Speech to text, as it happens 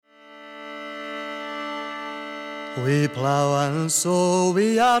We plough and sow,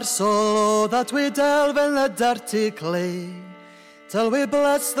 we are so that we delve in the dirty clay, till we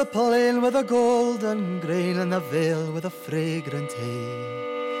bless the plain with the golden grain and the vale with the fragrant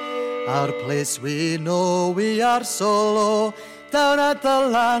hay. Our place we know, we are so low, down at the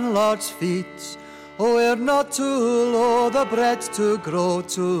landlord's feet. Oh, we're not too low, the bread to grow,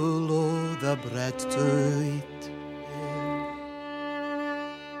 too low, the bread to eat.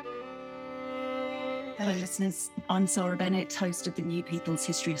 Hello listeners, I'm Sarah Bennett, host of the New People's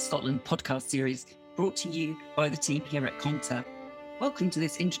History of Scotland podcast series, brought to you by the team here at Conta. Welcome to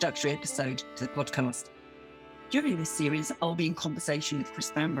this introductory episode to the podcast. During this series, I'll be in conversation with Chris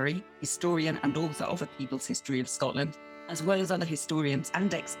Banbury, historian and author of A People's History of Scotland, as well as other historians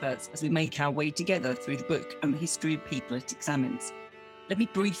and experts as we make our way together through the book and the history of people it examines. Let me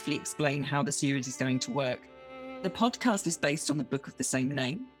briefly explain how the series is going to work. The podcast is based on the book of the same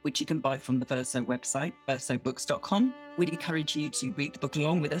name, which you can buy from the Verso website, versobooks.com. We'd encourage you to read the book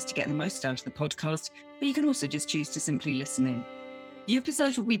along with us to get the most out of the podcast, but you can also just choose to simply listen in. The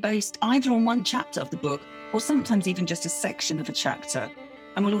episodes will be based either on one chapter of the book or sometimes even just a section of a chapter.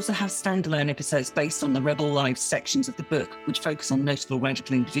 And we'll also have standalone episodes based on the Rebel Lives sections of the book, which focus on notable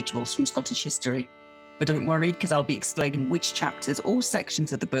radical individuals from Scottish history. But don't worry, because I'll be explaining which chapters or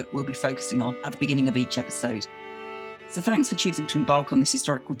sections of the book we'll be focusing on at the beginning of each episode. So thanks for choosing to embark on this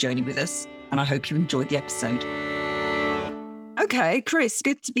historical journey with us, and I hope you enjoyed the episode. Okay, Chris,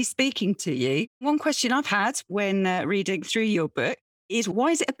 good to be speaking to you. One question I've had when reading through your book is,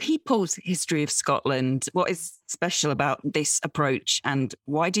 why is it A People's History of Scotland? What is special about this approach, and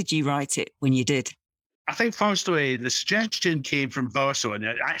why did you write it when you did? I think firstly, the suggestion came from Verso, and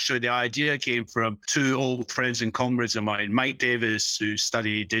actually the idea came from two old friends and comrades of mine, Mike Davis, who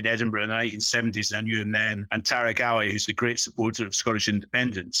studied in Edinburgh in the 1970s, and I knew him then, and Tariq Ali, who's a great supporter of Scottish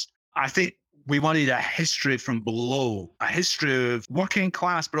independence. I think we wanted a history from below, a history of working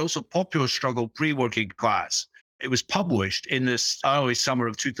class, but also popular struggle pre-working class. It was published in this early summer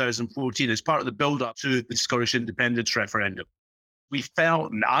of 2014 as part of the build-up to the Scottish independence referendum. We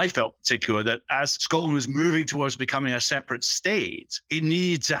felt, and I felt particularly, that as Scotland was moving towards becoming a separate state, it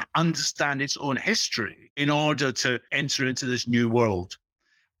needed to understand its own history in order to enter into this new world.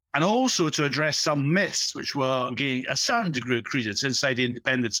 And also to address some myths which were gaining a certain degree of credence inside the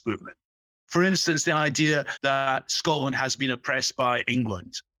independence movement. For instance, the idea that Scotland has been oppressed by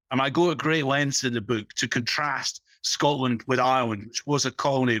England. And I go to great lengths in the book to contrast Scotland with Ireland, which was a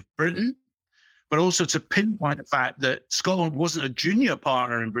colony of Britain, but also to pinpoint the fact that Scotland wasn't a junior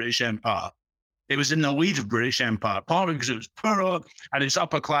partner in British Empire. It was in the lead of British Empire, partly because it was poorer and its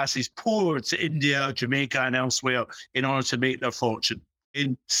upper classes poured to India, Jamaica and elsewhere in order to make their fortune.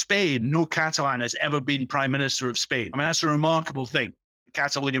 In Spain, no Catalan has ever been Prime Minister of Spain. I mean, that's a remarkable thing.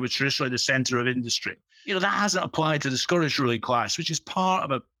 Catalonia was traditionally the centre of industry. You know, that hasn't applied to the Scottish ruling class, which is part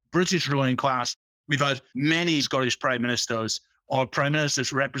of a British ruling class. We've had many Scottish Prime Ministers or Prime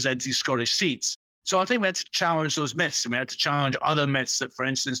Ministers representing Scottish seats. So I think we had to challenge those myths, and we had to challenge other myths that, for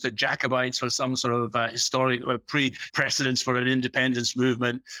instance, the Jacobites were some sort of historic or pre-precedents for an independence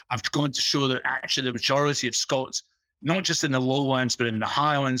movement. I've gone to show that actually the majority of Scots, not just in the lowlands, but in the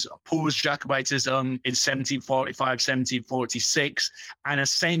highlands, opposed Jacobitism in 1745, 1746. And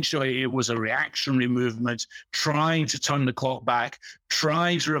essentially it was a reactionary movement trying to turn the clock back,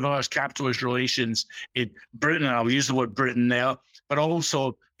 trying to reverse capitalist relations in Britain. And I'll use the word Britain there, but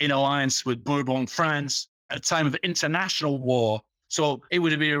also in alliance with Bourbon France at a time of international war. So it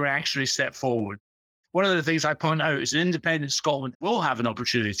would be a reactionary step forward. One of the things I point out is that independent Scotland will have an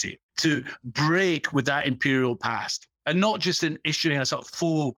opportunity to break with that imperial past, and not just in issuing a sort of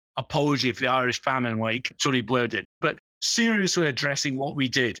full apology for the Irish famine like Tony Blair did, but seriously addressing what we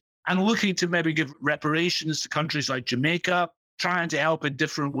did and looking to maybe give reparations to countries like Jamaica, trying to help in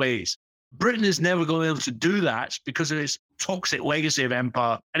different ways. Britain is never going to be able to do that because of its toxic legacy of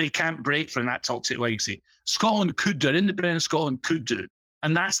empire, and it can't break from that toxic legacy. Scotland could do it. Independent Scotland could do it.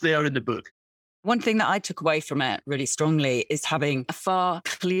 And that's there in the book. One thing that I took away from it really strongly is having a far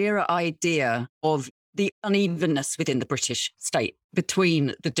clearer idea of the unevenness within the British state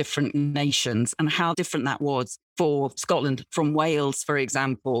between the different nations and how different that was for Scotland from Wales, for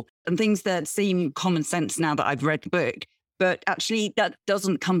example, and things that seem common sense now that I've read the book. But actually, that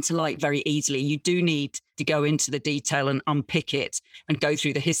doesn't come to light very easily. You do need to go into the detail and unpick it and go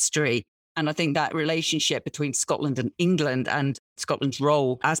through the history. And I think that relationship between Scotland and England and Scotland's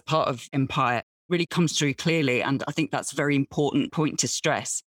role as part of empire really comes through clearly. And I think that's a very important point to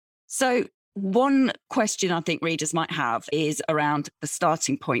stress. So one question I think readers might have is around the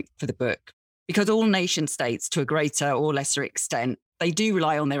starting point for the book, because all nation states, to a greater or lesser extent, They do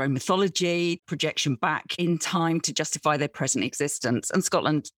rely on their own mythology, projection back in time to justify their present existence. And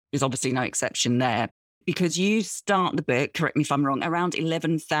Scotland is obviously no exception there. Because you start the book, correct me if I'm wrong, around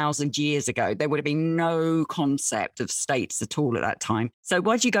 11,000 years ago. There would have been no concept of states at all at that time. So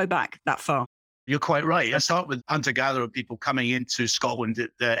why do you go back that far? You're quite right. I start with hunter-gatherer people coming into Scotland at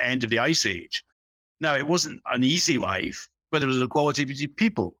the end of the Ice Age. Now, it wasn't an easy life, but there was a quality of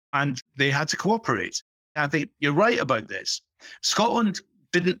people, and they had to cooperate. And I think you're right about this. Scotland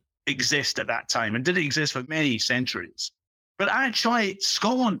didn't exist at that time and didn't exist for many centuries. But actually,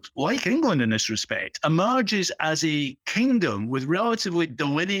 Scotland, like England in this respect, emerges as a kingdom with relatively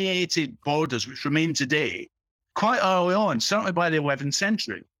delineated borders, which remain today, quite early on, certainly by the 11th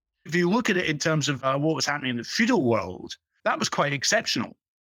century. If you look at it in terms of what was happening in the feudal world, that was quite exceptional.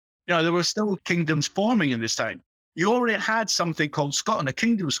 You know, there were still kingdoms forming in this time. You already had something called Scotland, a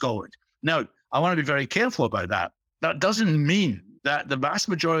kingdom of Scotland. Now, I want to be very careful about that. That doesn't mean that the vast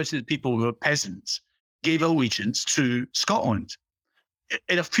majority of the people who were peasants gave allegiance to Scotland.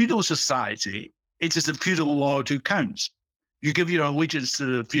 In a feudal society, it is the feudal lord who counts. You give your allegiance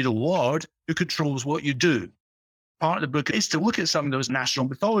to the feudal lord who controls what you do. Part of the book is to look at some of those national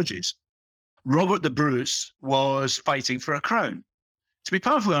mythologies. Robert the Bruce was fighting for a crown. To be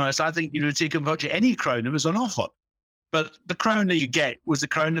perfectly honest, I think you would take virtually any crown that was on offer. But the crown that you get was the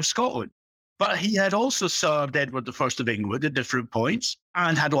crown of Scotland. But he had also served Edward I of England at different points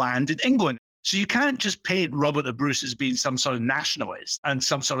and had land in England. So you can't just paint Robert the Bruce as being some sort of nationalist and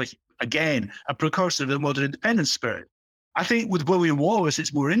some sort of, again, a precursor of the modern independence spirit. I think with William Wallace,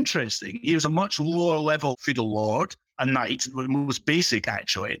 it's more interesting. He was a much lower level feudal lord, a knight, the most basic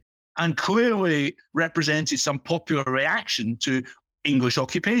actually, and clearly represented some popular reaction to English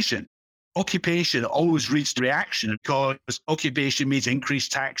occupation. Occupation always reached reaction because occupation means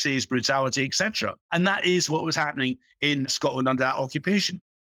increased taxes, brutality, etc. And that is what was happening in Scotland under that occupation.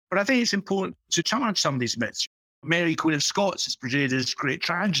 But I think it's important to challenge some of these myths. Mary, Queen of Scots, is portrayed as great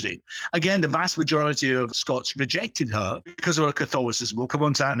tragedy. Again, the vast majority of Scots rejected her because of her Catholicism. We'll come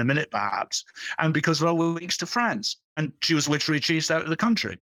on to that in a minute, perhaps. And because of her links to France. And she was literally chased out of the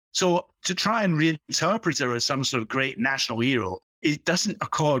country. So to try and reinterpret her as some sort of great national hero, it doesn't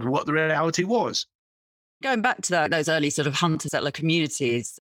accord what the reality was. Going back to those early sort of hunter-settler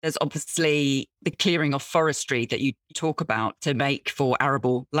communities, there's obviously the clearing of forestry that you talk about to make for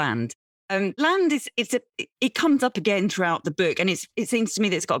arable land. Land it comes up again throughout the book, and it seems to me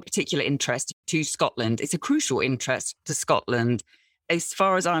that it's got a particular interest to Scotland. It's a crucial interest to Scotland. As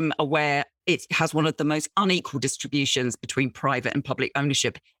far as I'm aware, it has one of the most unequal distributions between private and public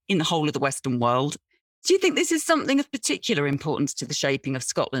ownership in the whole of the Western world. Do you think this is something of particular importance to the shaping of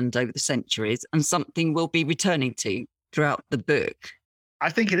Scotland over the centuries and something we'll be returning to throughout the book?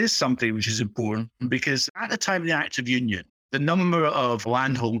 I think it is something which is important because at the time of the Act of Union, the number of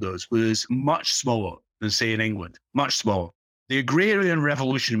landholders was much smaller than, say, in England, much smaller. The agrarian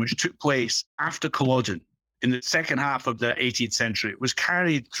revolution, which took place after Culloden in the second half of the 18th century, was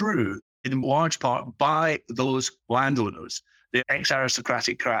carried through in large part by those landowners, the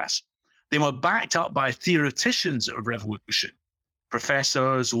ex-aristocratic class. They were backed up by theoreticians of revolution,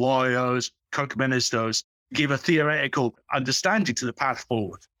 professors, lawyers, Kirk ministers, gave a theoretical understanding to the path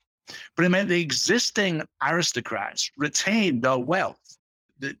forward. But it meant the existing aristocrats retained their wealth.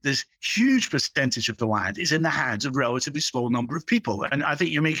 This huge percentage of the land is in the hands of a relatively small number of people. And I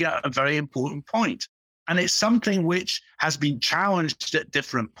think you're making a very important point. And it's something which has been challenged at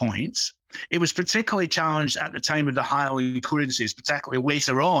different points. It was particularly challenged at the time of the Highland clearances, particularly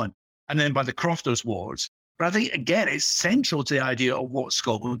later on, and then by the Crofters Wars. But I think, again, it's central to the idea of what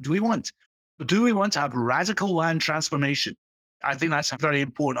Scotland do we want? Do we want to have radical land transformation? I think that's a very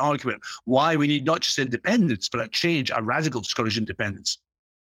important argument. Why we need not just independence, but a change, a radical Scottish independence.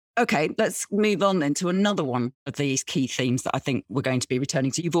 Okay, let's move on then to another one of these key themes that I think we're going to be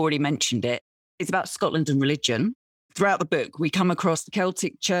returning to. You've already mentioned it. It's about Scotland and religion. Throughout the book, we come across the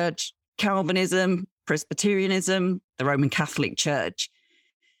Celtic Church, Calvinism, Presbyterianism, the Roman Catholic Church.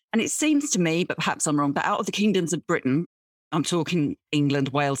 And it seems to me, but perhaps I'm wrong, but out of the kingdoms of Britain, I'm talking England,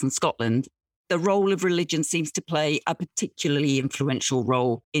 Wales and Scotland, the role of religion seems to play a particularly influential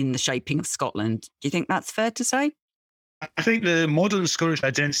role in the shaping of Scotland. Do you think that's fair to say? I think the modern Scottish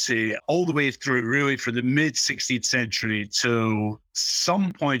identity, all the way through really from the mid-16th century to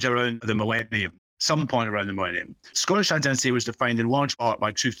some point around the millennium, Scottish identity was defined in large part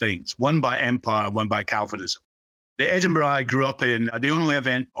by two things, one by empire, one by Calvinism. The Edinburgh I grew up in, the only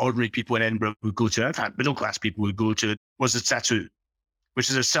event ordinary people in Edinburgh would go to, in fact, middle-class people would go to, was the tattoo, which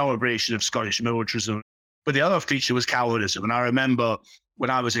is a celebration of Scottish militarism. But the other feature was Calvinism. And I remember when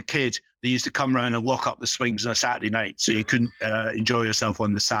I was a kid, they used to come around and lock up the swings on a Saturday night so you couldn't enjoy yourself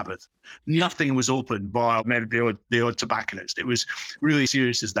on the Sabbath. Nothing was open bar maybe the odd tobacconist. It was really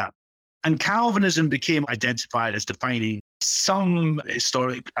serious as that. And Calvinism became identified as defining some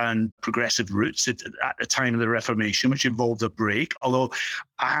historic and progressive roots at the time of the Reformation, which involved a break. Although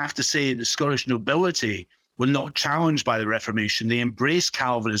I have to say the Scottish nobility were not challenged by the Reformation. They embraced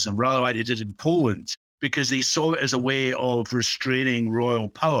Calvinism rather like they did in Poland because they saw it as a way of restraining royal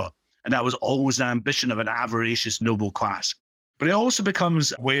power. And that was always an ambition of an avaricious noble class. But it also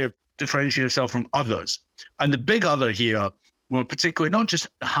becomes a way of differentiating yourself from others. And the big other here were particularly not just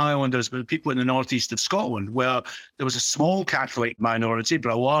the Highlanders, but the people in the northeast of Scotland, where there was a small Catholic minority,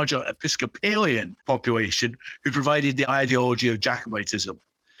 but a larger Episcopalian population who provided the ideology of Jacobitism.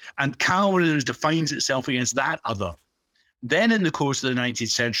 And Calvinism defines itself against that other. Then in the course of the 19th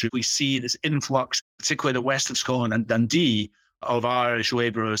century, we see this influx, particularly the west of Scotland and Dundee, of Irish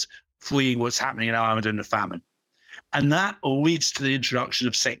labourers fleeing what's happening in Ireland in the famine. And that leads to the introduction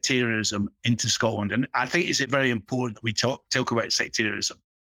of sectarianism into Scotland. And I think it's very important that we talk about sectarianism.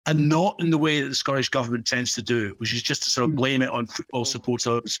 And not in the way that the Scottish government tends to do, which is just to sort of blame it on football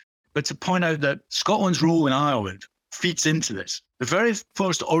supporters, but to point out that Scotland's role in Ireland feeds into this. The very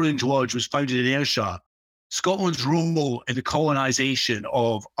first Orange Lodge was founded in Ayrshire. Scotland's role in the colonisation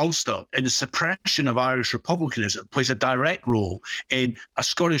of Ulster and the suppression of Irish republicanism plays a direct role in a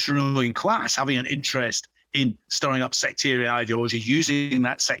Scottish ruling class having an interest in stirring up sectarian ideology, using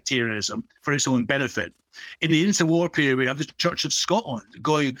that sectarianism for its own benefit. In the interwar period, we have the Church of Scotland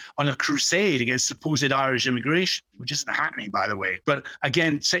going on a crusade against supposed Irish immigration, which isn't happening, by the way. But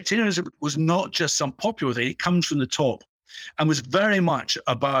again, sectarianism was not just some popular thing. It comes from the top and was very much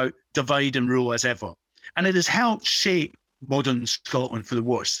about divide and rule as ever. And it has helped shape modern Scotland for the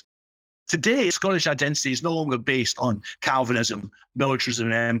worse. Today, Scottish identity is no longer based on Calvinism, militarism,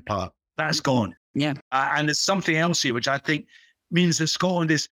 and empire. That's gone. Yeah. And there's something else here, which I think means that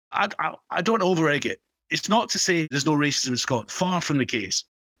Scotland is, I don't over-egg it. It's not to say there's no racism in Scotland, far from the case.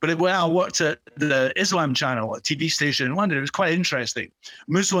 But when I worked at the Islam Channel, a TV station in London, it was quite interesting.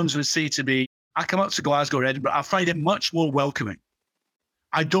 Muslims would say to me, I come up to Glasgow or Edinburgh, I find it much more welcoming.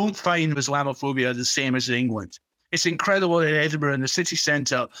 I don't find Islamophobia the same as in England. It's incredible in Edinburgh, in the city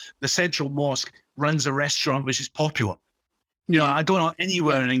centre, the Central Mosque runs a restaurant which is popular. You know, I don't know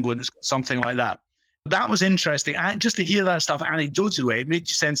anywhere in England that's got something like that. That was interesting. And just to hear that stuff anecdotally, it made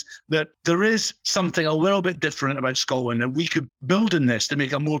sense that there is something a little bit different about Scotland, and we could build on this to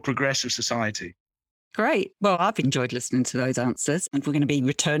make a more progressive society. Great. Well, I've enjoyed listening to those answers, and we're going to be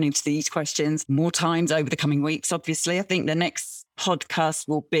returning to these questions more times over the coming weeks. Obviously, I think the next podcast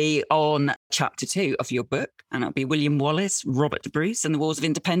will be on chapter 2 of your book, and it'll be William Wallace, Robert the Bruce and the Wars of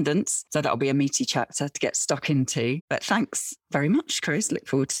Independence. So that'll be a meaty chapter to get stuck into. But thanks very much, Chris. Look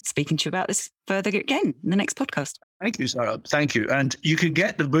forward to speaking to you about this further again in the next podcast. Thank you, Sarah. Thank you. And you can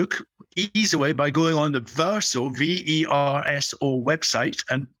get the book easily by going on the Verso, VERSO website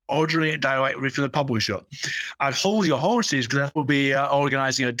and ordering it directly from the publisher. I'd hold your horses because we'll be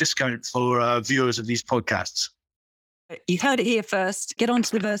organising a discount for viewers of these podcasts. You heard it here first. Get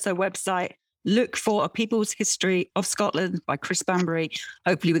onto the Verso website. Look for A People's History of Scotland by Chris Bambury,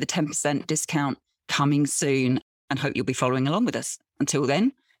 hopefully with a 10% discount coming soon, and hope you'll be following along with us. Until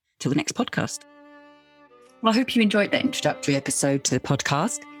then, till the next podcast. Well, I hope you enjoyed that introductory episode to the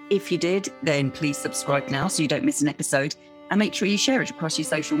podcast. If you did, then please subscribe now so you don't miss an episode, and make sure you share it across your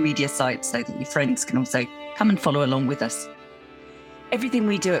social media sites so that your friends can also come and follow along with us. Everything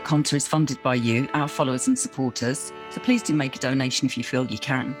we do at Conta is funded by you, our followers and supporters, so please do make a donation if you feel you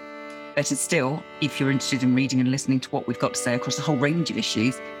can. Better still, if you're interested in reading and listening to what we've got to say across a whole range of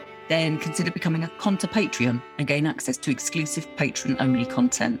issues, then consider becoming a Conta Patreon and gain access to exclusive patron-only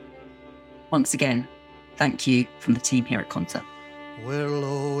content. Once again, thank you from the team here at Conta. We're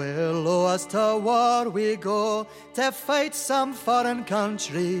low as to war we go to fight some foreign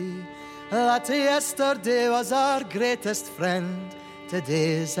country. That yesterday was our greatest friend,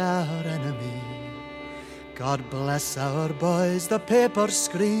 today's our enemy. God bless our boys, the papers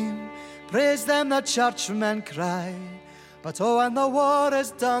scream, praise them the churchmen cry. But oh, when the war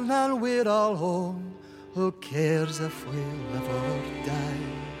is done and we're all home, who cares if we live or die?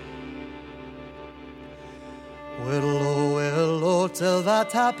 We're low till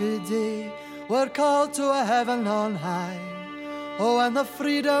that happy day, we're called to a heaven on high. Oh, and the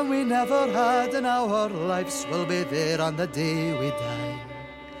freedom we never had in our lives will be there on the day we die.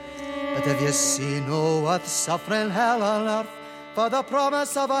 But if you see no worth suffering hell on earth for the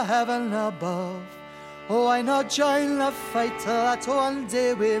promise of a heaven above, oh, why not join the fight that one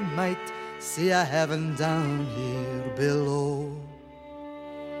day we might see a heaven down here below?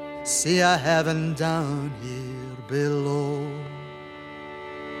 see a heaven down here below.